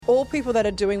all people that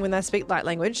are doing when they speak light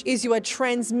language is you are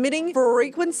transmitting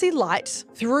frequency light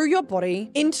through your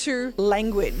body into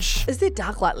language. Is there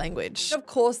dark light language? Of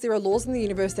course, there are laws in the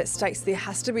universe that states there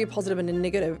has to be a positive and a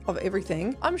negative of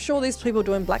everything. I'm sure these people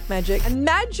doing black magic.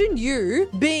 Imagine you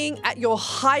being at your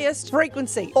highest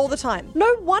frequency all the time.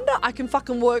 No wonder I can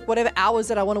fucking work whatever hours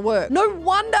that I want to work. No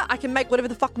wonder I can make whatever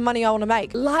the fucking money I want to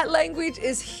make. Light language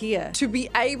is here to be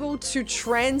able to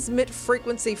transmit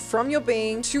frequency from your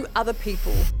being to other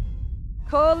people.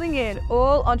 Calling in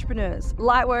all entrepreneurs,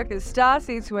 lightworkers,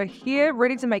 starseeds who are here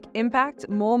ready to make impact,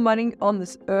 more money on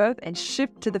this earth, and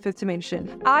shift to the fifth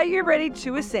dimension. Are you ready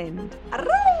to ascend?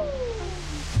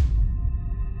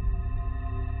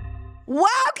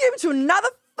 Welcome to another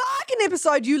fucking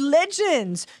episode, you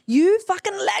legends. You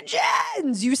fucking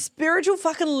legends. You spiritual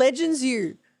fucking legends,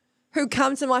 you. Who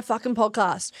come to my fucking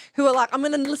podcast, who are like, I'm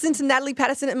going to listen to Natalie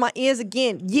Patterson in my ears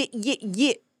again.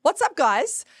 Yeah. What's up,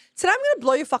 guys? Today I'm going to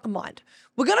blow your fucking mind.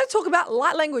 We're going to talk about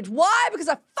light language. Why? Because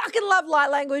I fucking love light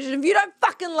language. And if you don't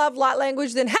fucking love light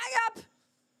language, then hang up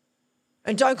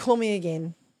and don't call me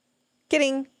again.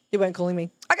 Kidding. You weren't calling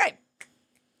me. Okay.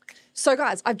 So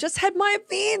guys, I've just had my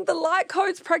event, the Light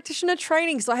Codes Practitioner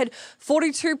Training. So I had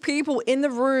 42 people in the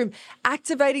room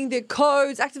activating their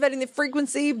codes, activating their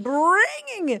frequency,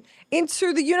 bringing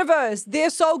into the universe their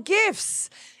soul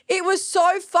gifts. It was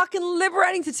so fucking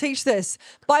liberating to teach this.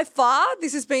 By far,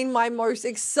 this has been my most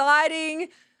exciting,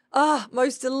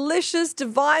 most delicious,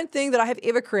 divine thing that I have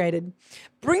ever created.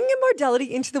 Bringing a modality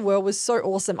into the world was so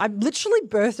awesome. I literally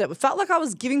birthed it. It felt like I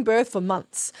was giving birth for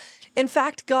months. In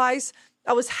fact, guys,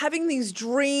 I was having these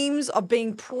dreams of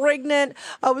being pregnant.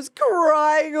 I was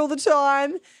crying all the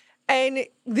time. And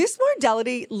this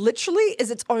modality literally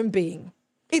is its own being.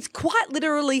 It's quite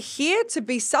literally here to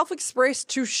be self-expressed,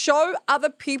 to show other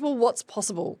people what's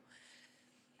possible.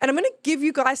 And I'm going to give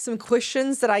you guys some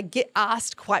questions that I get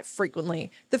asked quite frequently.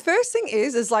 The first thing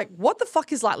is like, what the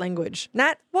fuck is light language?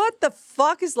 Nat, what the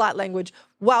fuck is light language?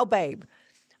 Well, babe.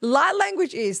 Light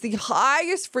language is the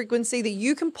highest frequency that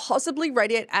you can possibly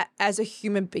radiate at as a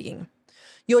human being.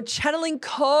 You're channeling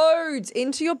codes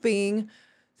into your being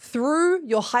through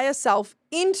your higher self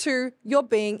into your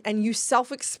being, and you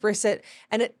self-express it,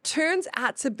 and it turns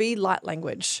out to be light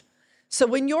language. So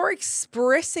when you're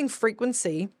expressing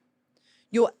frequency,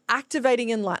 you're activating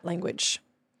in light language.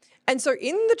 And so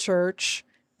in the church,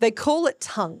 they call it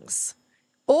tongues.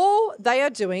 All they are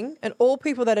doing, and all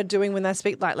people that are doing when they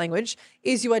speak light language,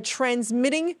 is you are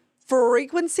transmitting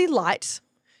frequency light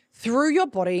through your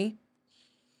body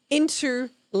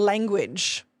into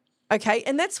language. Okay?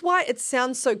 And that's why it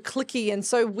sounds so clicky and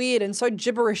so weird and so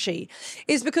gibberishy,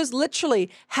 is because literally,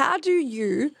 how do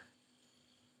you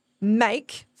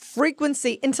make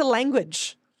frequency into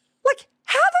language? Like,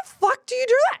 how the fuck do you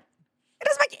do that? It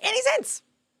doesn't make any sense.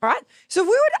 All right? So if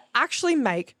we were to actually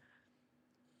make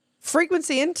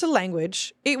frequency into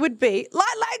language, it would be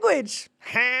light language.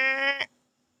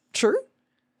 True?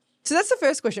 So that's the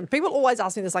first question. People always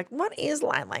ask me this, like, what is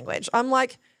light language? I'm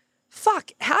like,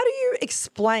 fuck, how do you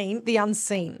explain the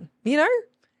unseen? You know?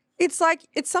 It's like,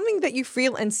 it's something that you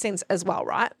feel and sense as well,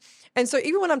 right? And so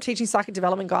even when I'm teaching psychic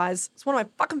development, guys, it's one of my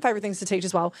fucking favorite things to teach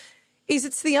as well, is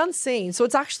it's the unseen. So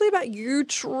it's actually about you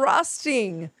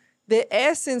trusting the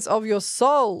essence of your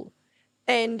soul.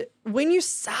 And when you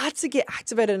start to get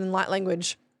activated in light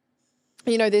language,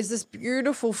 you know, there's this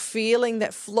beautiful feeling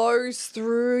that flows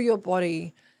through your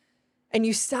body, and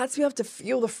you start to be able to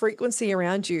feel the frequency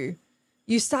around you.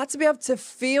 You start to be able to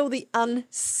feel the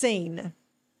unseen.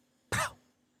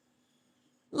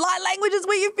 Light language is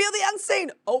where you feel the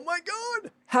unseen. Oh my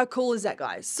God. How cool is that,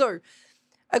 guys? So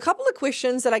a couple of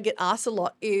questions that I get asked a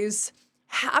lot is,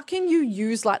 how can you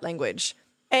use light language?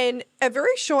 And a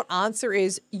very short answer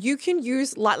is, you can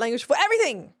use light language for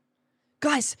everything.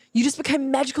 Guys, you just became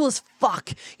magical as fuck.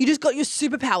 You just got your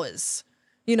superpowers.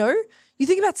 You know? You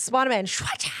think about Spider-Man.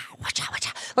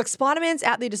 Like, Spider-Man's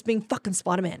out there just being fucking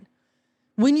Spider-Man.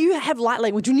 When you have light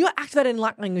language, when you're activated in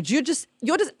light language, you're just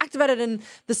activated in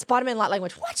the Spider-Man light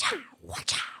language.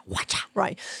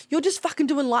 Right? You're just fucking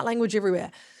doing light language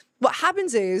everywhere. What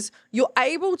happens is you're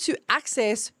able to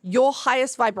access your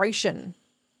highest vibration.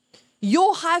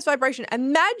 Your highest vibration.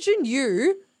 Imagine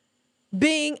you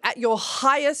being at your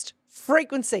highest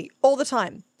frequency all the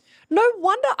time. No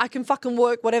wonder I can fucking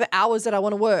work whatever hours that I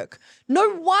want to work.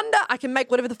 No wonder I can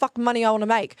make whatever the fucking money I want to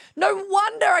make. No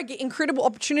wonder I get incredible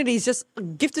opportunities just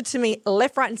gifted to me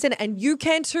left, right, and center. And you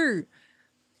can too.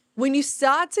 When you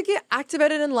start to get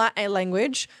activated in light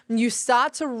language, you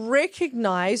start to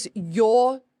recognize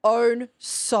your own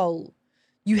soul.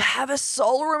 You have a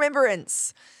soul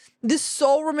remembrance. This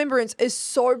soul remembrance is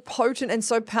so potent and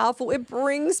so powerful. It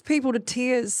brings people to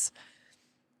tears.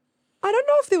 I don't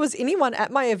know if there was anyone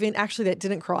at my event actually that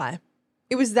didn't cry.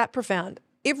 It was that profound.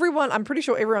 Everyone, I'm pretty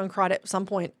sure everyone cried at some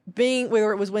point,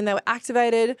 whether it was when they were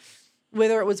activated,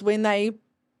 whether it was when they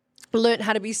learned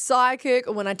how to be psychic,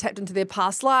 or when I tapped into their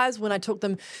past lives, when I took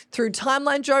them through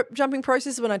timeline jumping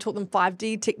process, when I taught them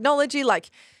 5D technology. Like,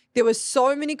 there were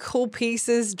so many cool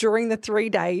pieces during the 3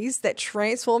 days that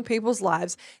transformed people's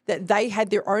lives, that they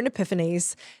had their own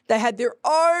epiphanies. They had their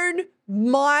own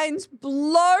minds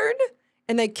blown,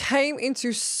 and they came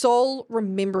into soul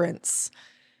remembrance.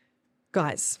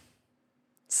 Guys,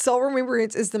 soul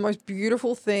remembrance is the most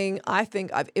beautiful thing I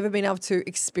think I've ever been able to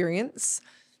experience.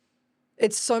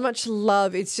 It's so much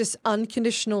love. It's just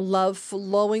unconditional love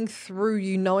flowing through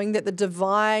you, knowing that the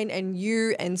divine and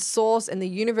you and source and the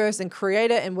universe and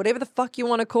creator and whatever the fuck you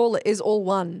want to call it is all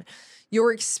one.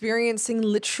 You're experiencing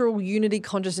literal unity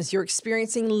consciousness. You're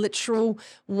experiencing literal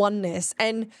oneness.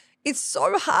 And it's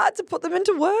so hard to put them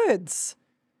into words.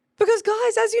 Because,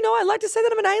 guys, as you know, I like to say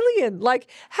that I'm an alien. Like,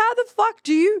 how the fuck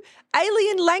do you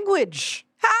alien language?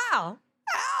 How?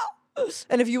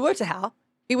 And if you were to how,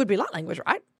 it would be light language,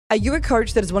 right? Are you a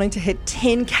coach that is wanting to hit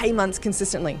 10K months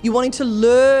consistently? You're wanting to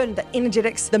learn the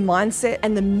energetics, the mindset,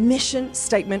 and the mission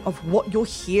statement of what you're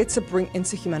here to bring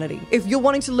into humanity. If you're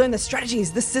wanting to learn the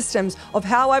strategies, the systems of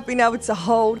how I've been able to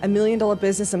hold $1 million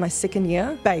business in my second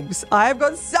year, babes, I have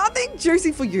got something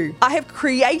juicy for you. I have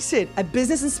created a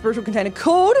business and spiritual container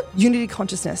called Unity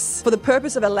Consciousness for the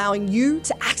purpose of allowing you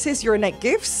to access your innate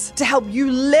gifts, to help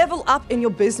you level up in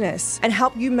your business and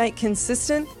help you make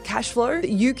consistent cash flow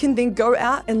that you can then go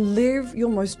out and live your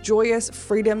most joyous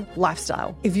freedom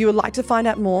lifestyle. If you would like to find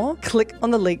out more, click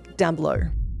on the link down below.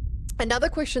 Another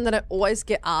question that I always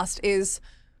get asked is,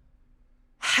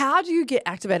 how do you get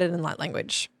activated in light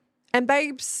language? And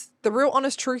babes, the real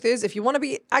honest truth is, if you want to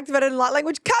be activated in light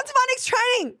language, come to my next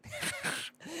training.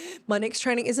 My next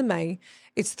training is in May.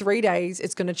 It's 3 days.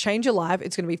 It's going to change your life.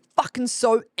 It's going to be fucking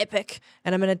so epic.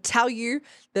 And I'm going to tell you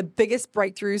the biggest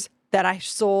breakthroughs that I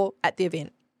saw at the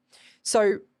event.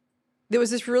 So there was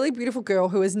this really beautiful girl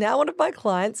who is now one of my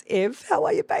clients. Ev, how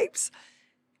are you, babes?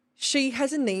 She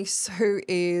has a niece who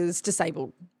is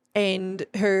disabled, and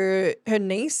her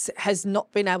niece has not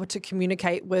been able to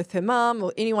communicate with her mum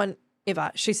or anyone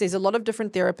ever. She sees a lot of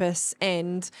different therapists,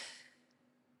 and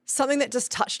something that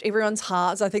just touched everyone's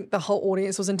hearts. I think the whole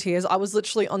audience was in tears. I was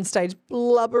literally on stage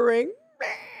blubbering.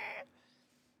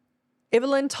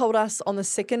 Evelyn told us on the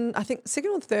second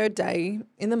or third day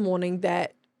in the morning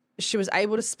that she was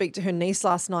able to speak to her niece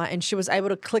last night, and she was able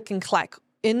to click and clack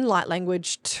in light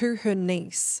language to her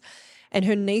niece. And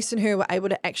her niece and her were able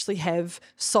to actually have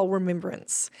soul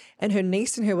remembrance. And her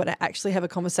niece and her were to actually have a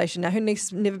conversation. Now, her niece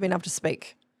has never been able to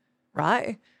speak,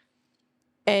 right?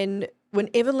 And when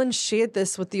Evelyn shared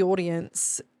this with the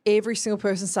audience, every single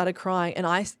person started crying. And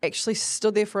I actually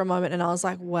stood there for a moment and I was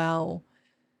like, wow,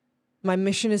 my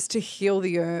mission is to heal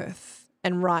the earth.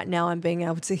 And right now I'm being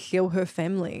able to heal her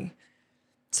family.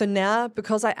 So now,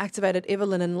 because I activated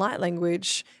Evelyn in light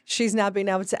language, she's now been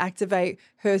able to activate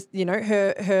her,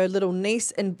 her little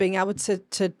niece and being able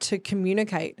to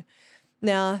communicate.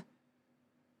 Now,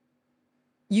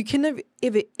 you can never,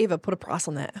 ever put a price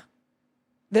on that.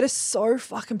 That is so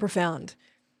fucking profound.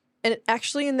 And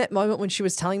actually in that moment when she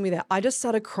was telling me that, I just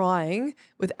started crying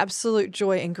with absolute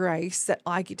joy and grace that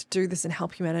I get to do this and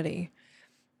help humanity.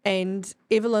 And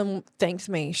Evelyn thanked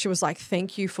me. She was like,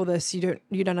 thank you for this. You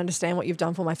don't understand what you've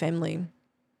done for my family.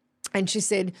 And she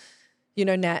said,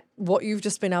 Nat, what you've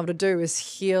just been able to do is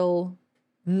heal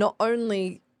not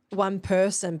only one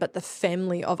person, but the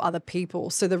family of other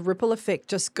people. So the ripple effect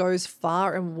just goes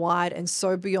far and wide and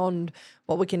so beyond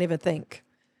what we can ever think.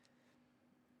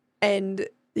 And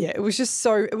yeah, it was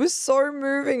so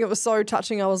moving. It was so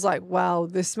touching. I was like, wow,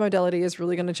 this modality is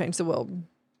really going to change the world.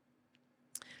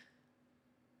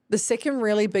 The second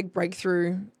really big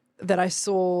breakthrough that I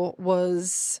saw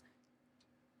was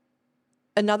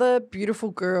another beautiful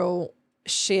girl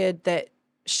shared that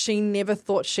she never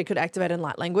thought she could activate in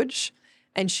light language,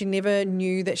 and she never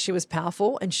knew that she was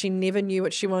powerful, and she never knew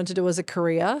what she wanted to do as a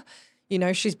career.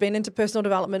 She's been into personal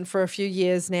development for a few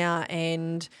years now,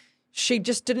 and she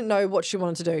just didn't know what she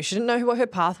wanted to do. She didn't know what her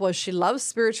path was. She loves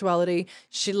spirituality.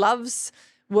 She loves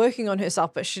working on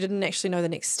herself, but she didn't actually know the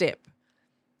next step.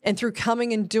 And through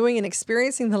coming and doing and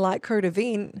experiencing the Light Code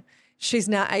event, she's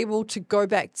now able to go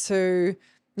back to,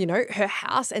 her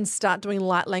house and start doing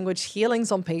light language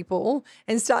healings on people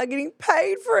and start getting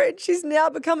paid for it. She's now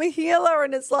become a healer,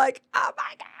 and it's like, oh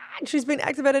my God, she's been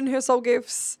activated in her soul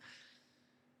gifts.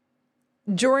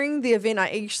 during the event, I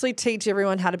actually teach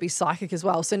everyone how to be psychic as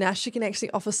well. So now she can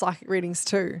actually offer psychic readings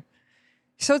too.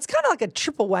 So it's kind of like a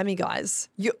triple whammy, guys.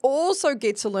 You also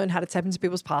get to learn how to tap into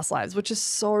people's past lives, which is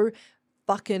so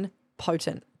fucking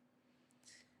potent.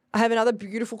 I have another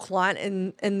beautiful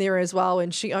client in there as well,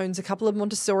 and she owns a couple of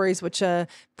Montessori's, which are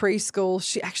preschool.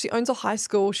 She actually owns a high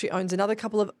school. She owns another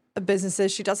couple of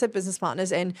businesses. She does have business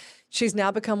partners, and she's now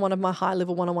become one of my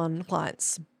high-level one-on-one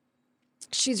clients.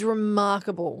 She's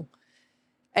remarkable.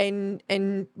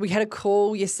 And we had a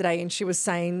call yesterday, and she was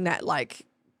saying that, like,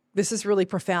 this is really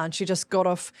profound. She just got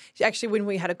off. Actually, when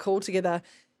we had a call together,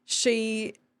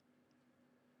 it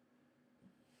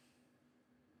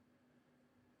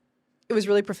was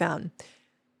really profound.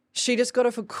 She just got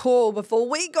off a call before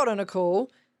we got on a call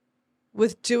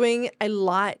with doing a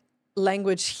light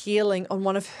language healing on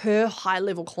one of her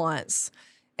high-level clients.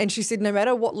 And she said, no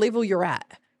matter what level you're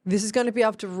at, this is going to be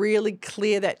able to really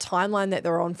clear that timeline that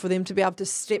they're on for them to be able to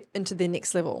step into their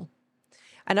next level.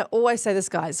 And I always say this,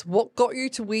 guys, what got you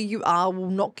to where you are will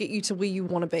not get you to where you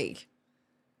want to be.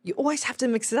 You always have to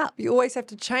mix it up. You always have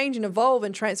to change and evolve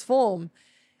and transform.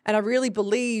 And I really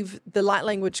believe the light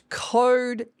language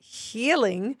code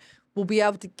healing will be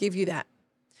able to give you that.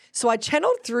 So I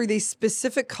channeled through these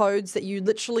specific codes that you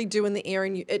literally do in the air,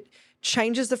 and it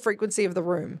changes the frequency of the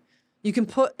room. You can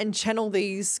put and channel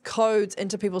these codes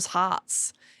into people's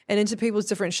hearts and into people's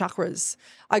different chakras.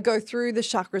 I go through the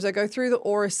chakras. I go through the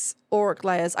auric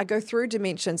layers. I go through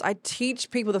dimensions. I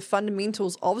teach people the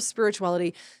fundamentals of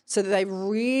spirituality so that they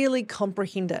really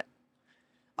comprehend it.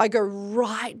 I go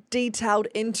right detailed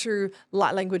into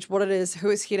light language, what it is, who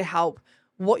is here to help,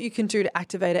 what you can do to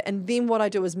activate it. And then what I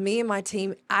do is me and my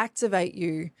team activate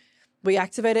you. We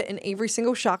activate it in every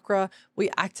single chakra. We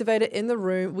activate it in the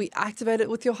room. We activate it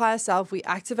with your higher self. We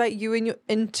activate you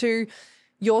into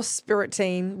your spirit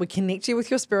team. We connect you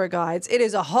with your spirit guides. It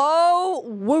is a whole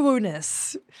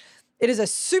woo-woo-ness. It is a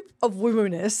soup of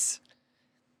woo-woo-ness.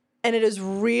 And it is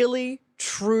really,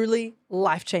 truly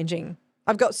life-changing.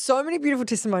 I've got so many beautiful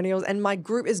testimonials, and my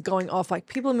group is going off. Like,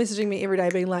 people are messaging me every day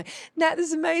being like, Nat, this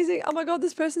is amazing. Oh my God,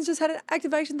 this person's just had an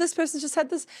activation. This person's just had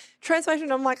this transformation.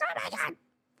 And I'm like, oh my God,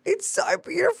 it's so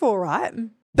beautiful, right?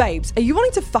 Babes, are you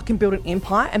wanting to fucking build an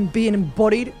empire and be an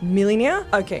embodied millionaire?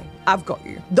 Okay, I've got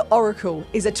you. The Oracle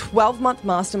is a 12-month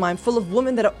mastermind full of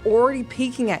women that are already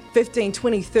peaking at 15,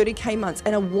 20, 30K months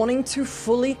and are wanting to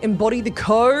fully embody the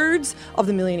codes of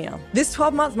the millionaire. This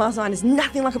 12-month mastermind is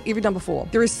nothing like I've ever done before.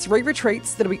 There is 3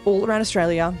 retreats that'll be all around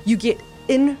Australia. You get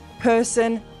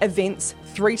in-person events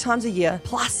 3 times a year,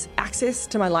 plus access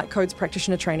to my Light Codes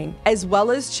practitioner training, as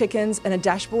well as check-ins and a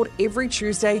dashboard every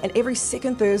Tuesday and every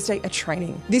second Thursday a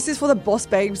training. This is for the boss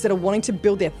babes that are wanting to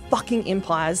build their fucking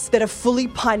empires, that are fully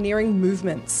pioneering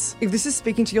movements. If this is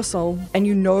speaking to your soul and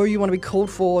you know you want to be called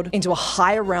forward into a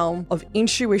higher realm of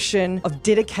intuition, of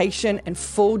dedication and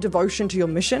full devotion to your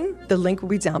mission, the link will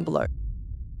be down below.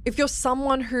 If you're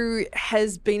someone who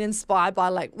has been inspired by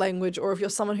light language, or if you're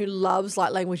someone who loves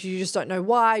light language, you just don't know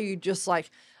why, you just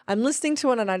like, I'm listening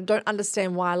to it and I don't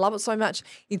understand why I love it so much,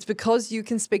 it's because you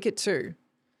can speak it too.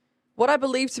 What I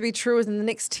believe to be true is in the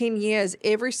next 10 years,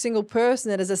 every single person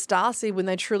that is a starseed when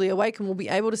they truly awaken will be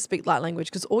able to speak light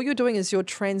language, because all you're doing is you're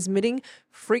transmitting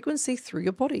frequency through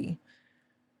your body.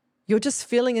 You're just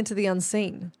feeling into the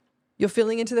unseen. You're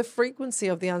feeling into the frequency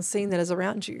of the unseen that is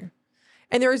around you.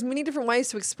 And there is many different ways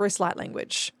to express light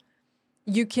language.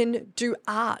 You can do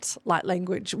art light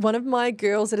language. One of my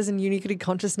girls that is in Unity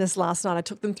Consciousness last night, I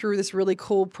took them through this really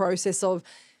cool process of,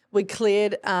 we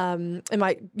cleared, in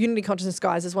my Unity Consciousness,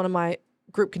 guys, is one of my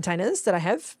group containers that I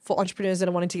have for entrepreneurs that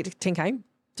are wanting to get to 10K.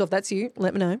 So if that's you,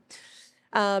 let me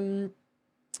know.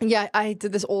 Yeah, I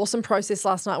did this awesome process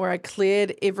last night where I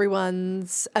cleared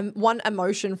everyone's one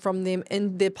emotion from them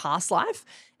in their past life,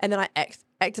 and then I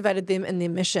activated them in their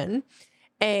mission.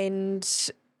 And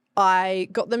I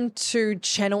got them to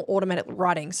channel automatic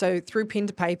writing. So through pen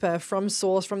to paper, from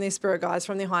source, from their spirit guides,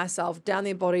 from their higher self, down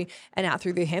their body and out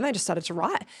through their hand, they just started to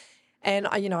write. And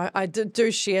I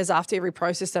do shares after every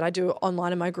process that I do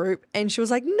online in my group. And she was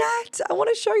like, Nat, I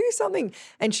want to show you something.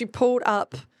 And she pulled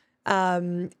up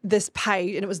this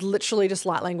page, and it was literally just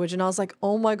light language. And I was like,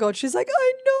 oh my God. She's like,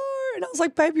 I know. And I was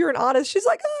like, babe, you're an artist. She's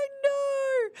like, I know.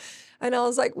 And I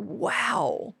was like,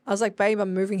 wow. I was like, babe,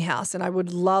 I'm moving house and I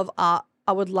would love art.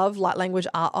 I would love light language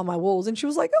art on my walls. And she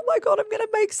was like, oh my God, I'm going to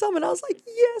make some. And I was like,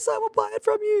 yes, I will buy it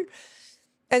from you.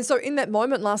 And so in that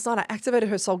moment last night, I activated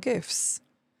her soul gifts.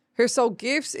 Her soul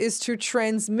gifts is to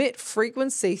transmit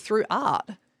frequency through art,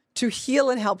 to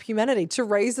heal and help humanity, to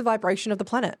raise the vibration of the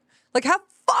planet. Like, how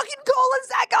fucking cool is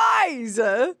that, guys?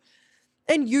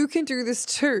 And you can do this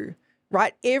too.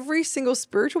 right? Every single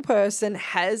spiritual person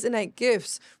has innate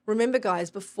gifts. Remember, guys,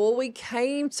 before we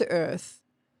came to Earth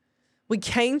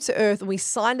and we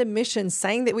signed a mission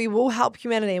saying that we will help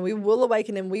humanity and we will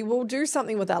awaken and we will do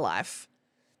something with our life.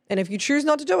 And if you choose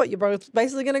not to do it, you're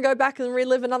basically going to go back and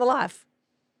relive another life.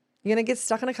 You're going to get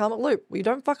stuck in a karmic loop. Well, you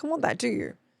don't fucking want that, do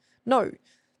you? No.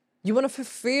 You want to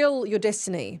fulfill your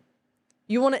destiny.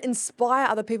 You want to inspire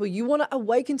other people. You want to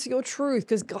awaken to your truth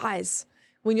because, guys,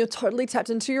 when you're totally tapped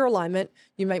into your alignment,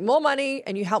 you make more money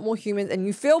and you help more humans and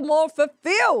you feel more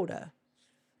fulfilled.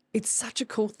 It's such a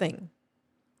cool thing.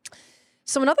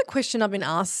 So another question I've been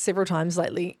asked several times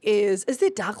lately is there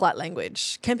dark light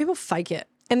language? Can people fake it?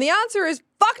 And the answer is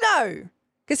fuck no.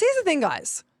 Because here's the thing,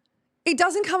 guys. It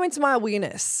doesn't come into my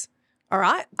awareness. All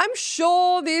right? I'm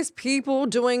sure there's people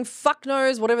doing fuck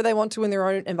knows whatever they want to in their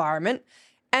own environment.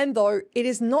 And though it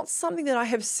is not something that I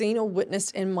have seen or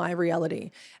witnessed in my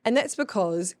reality. And that's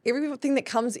because everything that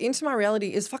comes into my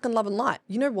reality is fucking love and light.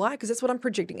 You know why? Because that's what I'm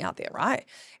projecting out there, right?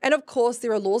 And of course,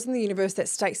 there are laws in the universe that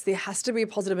states there has to be a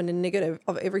positive and a negative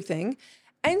of everything.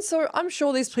 And so I'm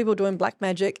sure there's people doing black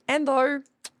magic. And though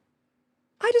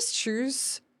I just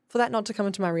choose for that not to come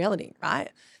into my reality, right?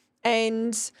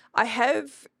 And I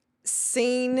have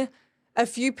seen a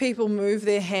few people move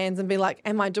their hands and be like,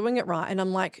 am I doing it right? And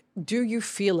I'm like, do you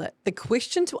feel it? The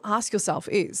question to ask yourself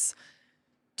is,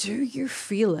 do you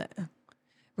feel it?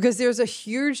 Because there's a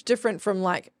huge difference from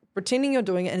like pretending you're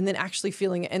doing it and then actually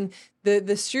feeling it. And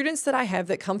the students that I have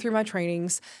that come through my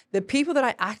trainings, the people that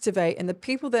I activate and the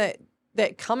people that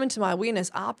come into my awareness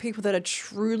are people that are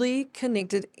truly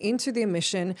connected into their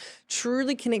mission,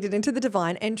 truly connected into the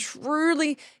divine, and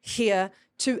truly here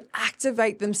to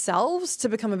activate themselves to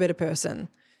become a better person.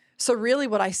 So really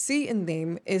what I see in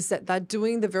them is that they're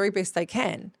doing the very best they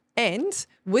can. And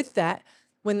with that,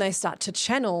 when they start to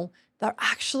channel, they're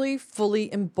actually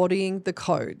fully embodying the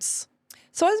codes.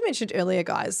 So as mentioned earlier,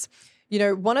 guys, you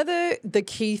know, one of the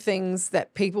key things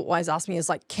that people always ask me is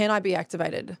like, can I be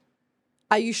activated?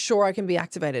 Are you sure I can be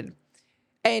activated?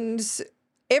 And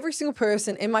every single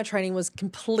person in my training was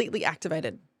completely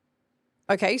activated.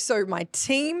 Okay, so my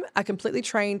team are completely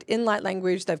trained in light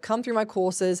language. They've come through my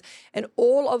courses and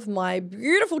all of my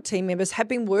beautiful team members have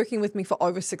been working with me for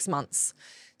over 6 months.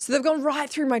 So they've gone right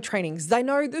through my trainings. They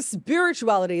know the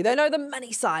spirituality. They know the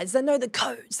money sides. They know the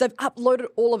codes. They've uploaded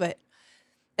all of it.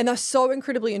 And they're so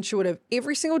incredibly intuitive.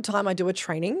 Every single time I do a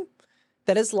training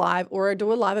that is live or I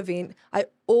do a live event, I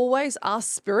always ask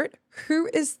Spirit, who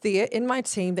is there in my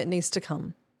team that needs to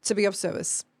come to be of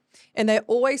service? And they're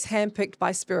always handpicked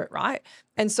by Spirit, right?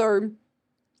 And so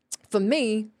for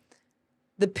me,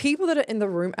 the people that are in the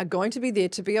room are going to be there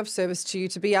to be of service to you,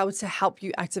 to be able to help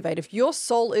you activate. If your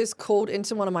soul is called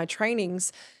into one of my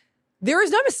trainings, there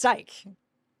is no mistake,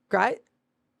 right?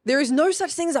 There is no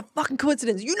such thing as a fucking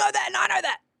coincidence. You know that and I know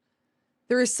that.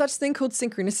 There is such thing called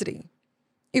synchronicity.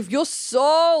 If your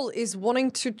soul is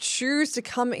wanting to choose to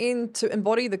come in to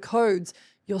embody the codes,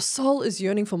 your soul is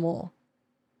yearning for more.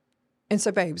 And so,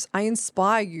 babes, I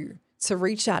inspire you to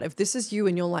reach out. If this is you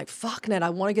and you're like, fuck, Nat, I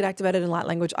want to get activated in light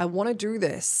language. I want to do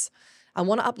this. I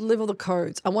want to up-level the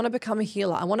codes. I want to become a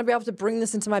healer. I want to be able to bring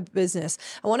this into my business.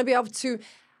 I want to be able to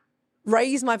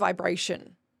raise my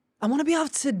vibration. I want to be able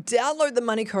to download the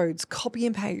money codes, copy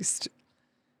and paste.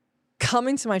 Come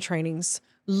into my trainings,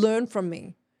 learn from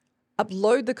me,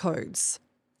 upload the codes,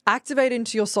 activate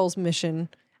into your soul's mission,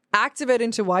 activate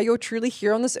into why you're truly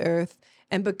here on this earth,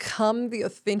 and become the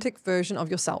authentic version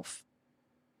of yourself.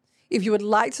 If you would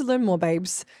like to learn more,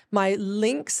 babes, my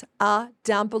links are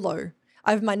down below.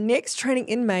 I have my next training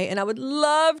in May and I would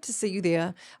love to see you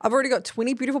there. I've already got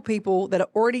 20 beautiful people that are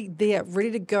already there,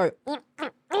 ready to go.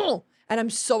 And I'm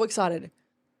so excited.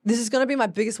 This is going to be my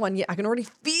biggest one yet. I can already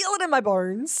feel it in my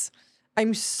bones.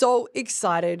 I'm so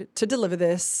excited to deliver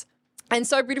this. And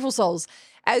so, beautiful souls,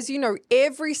 as you know,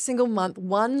 every single month,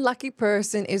 one lucky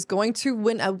person is going to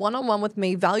win a one-on-one with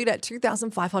me valued at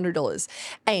 $2,500.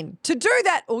 And to do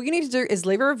that, all you need to do is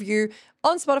leave a review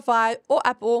on Spotify or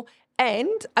Apple.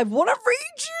 And I want to read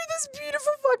you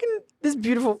this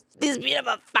beautiful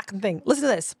fucking thing. Listen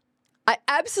to this. I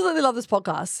absolutely love this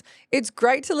podcast. It's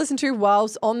great to listen to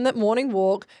whilst on the morning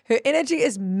walk. Her energy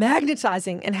is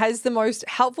magnetizing and has the most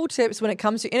helpful tips when it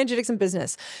comes to energetics and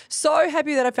business. So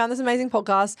happy that I found this amazing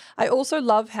podcast. I also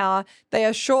love how they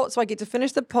are short, so I get to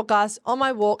finish the podcast on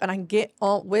my walk and I can get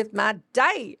on with my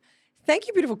day. Thank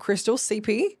you, beautiful Crystal,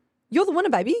 CP. You're the winner,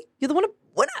 baby. You're the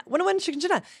winner, chicken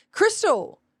dinner.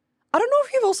 Crystal, I don't know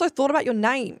if you've also thought about your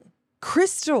name.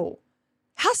 Crystal.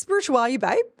 How spiritual are you,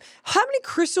 babe? How many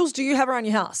crystals do you have around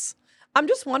your house? I'm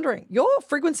just wondering. Your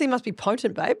frequency must be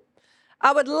potent, babe.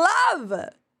 I would love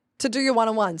to do your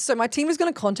one-on-one. So my team is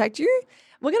going to contact you.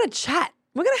 We're going to chat.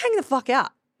 We're going to hang the fuck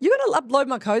out. You're going to upload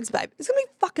my codes, babe. It's going to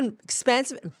be fucking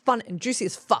expansive and fun and juicy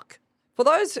as fuck. For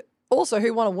those also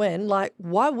who want to win, like,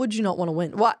 why would you not want to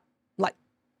win? What?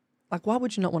 Like, why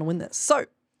would you not want to win this? So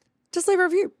just leave a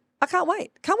review. I can't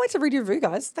wait. Can't wait to read your review,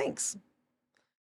 guys. Thanks.